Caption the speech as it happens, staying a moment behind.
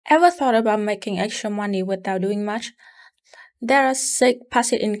Ever thought about making extra money without doing much? There are 6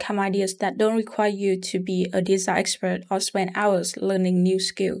 passive income ideas that don't require you to be a design expert or spend hours learning new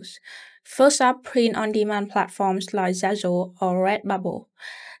skills. First up, print-on-demand platforms like Zazzle or Redbubble.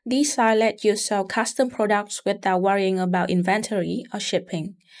 These sites let you sell custom products without worrying about inventory or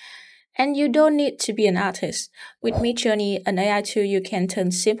shipping. And you don't need to be an artist. With Midjourney, an AI tool, you can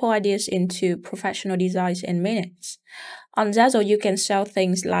turn simple ideas into professional designs in minutes. On Zazzle, you can sell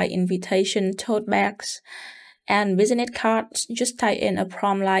things like invitation tote bags and business cards. Just type in a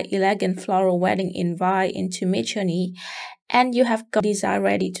prompt like elegant floral wedding invite into Midjourney, and you have got design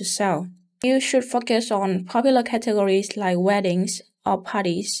ready to sell. You should focus on popular categories like weddings or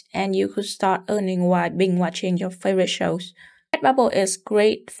parties, and you could start earning while binge watching your favorite shows. Redbubble is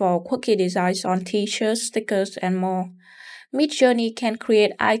great for quirky designs on t-shirts, stickers, and more. Midjourney can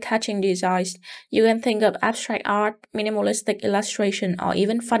create eye-catching designs. You can think of abstract art, minimalistic illustration, or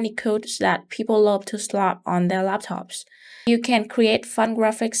even funny codes that people love to slap on their laptops. You can create fun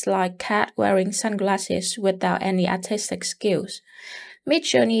graphics like cat wearing sunglasses without any artistic skills.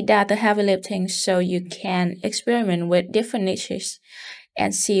 Midjourney does the heavy lifting so you can experiment with different niches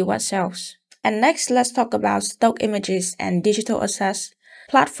and see what sells. And next, let's talk about stock images and digital assets.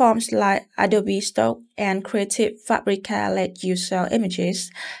 Platforms like Adobe Stock and Creative Fabrica let you sell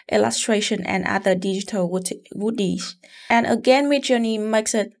images, illustration, and other digital goodies. And again, Midjourney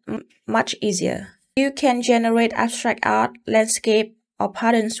makes it much easier. You can generate abstract art, landscape, or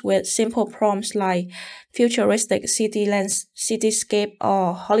patterns with simple prompts like futuristic cityscape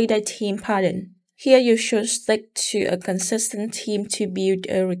or holiday theme pattern. Here you should stick to a consistent theme to build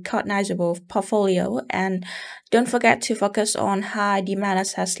a recognizable portfolio, and don't forget to focus on high demand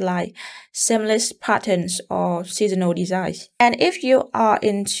assets like seamless patterns or seasonal designs. And if you are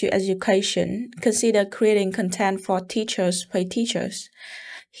into education, consider creating content for teachers pay teachers.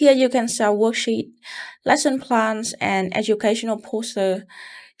 Here you can sell worksheets, lesson plans, and educational posters.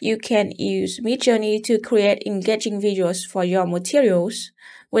 You can use Midjourney to create engaging visuals for your materials.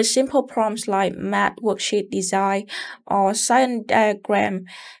 With simple prompts like math worksheet design or science diagram,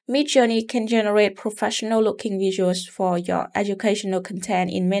 Midjourney can generate professional-looking visuals for your educational content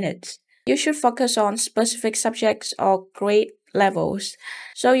in minutes. You should focus on specific subjects or grade levels.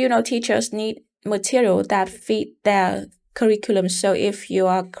 So teachers need material that fit their curriculum. So if you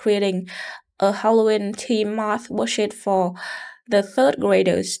are creating a Halloween theme math worksheet for the 3rd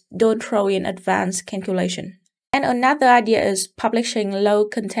graders, don't throw in advanced calculation. And another idea is publishing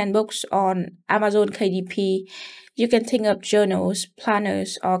low-content books on Amazon KDP. You can think of journals,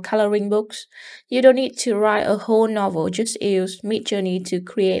 planners, or coloring books. You don't need to write a whole novel, just use Midjourney to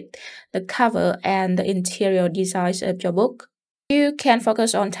create the cover and the interior designs of your book. You can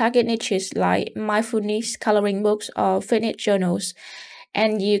focus on target niches like mindfulness coloring books or fitness journals,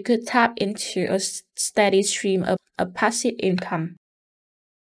 and you could tap into a steady stream of passive income.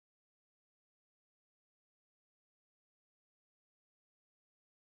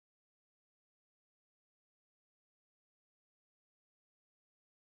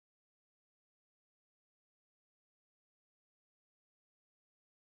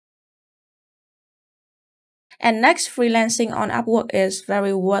 And next, freelancing on Upwork is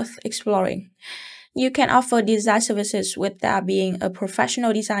very worth exploring. You can offer design services without being a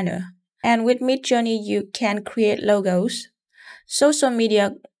professional designer. And with Midjourney, you can create logos, social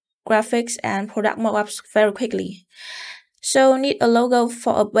media graphics, and product mockups very quickly. So need a logo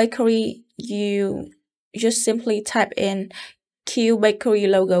for a bakery, you just simply type in Q bakery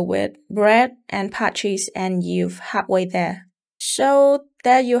logo with bread and patches, and you've halfway there. So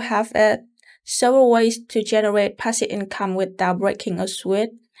there you have it. Several ways to generate passive income without breaking a sweat.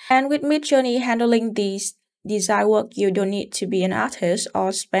 And with Midjourney handling these design work, you don't need to be an artist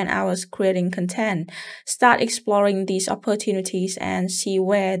or spend hours creating content. Start exploring these opportunities and see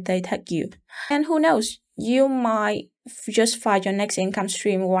where they take you. And who knows, you might just find your next income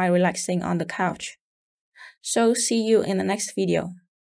stream while relaxing on the couch. So see you in the next video.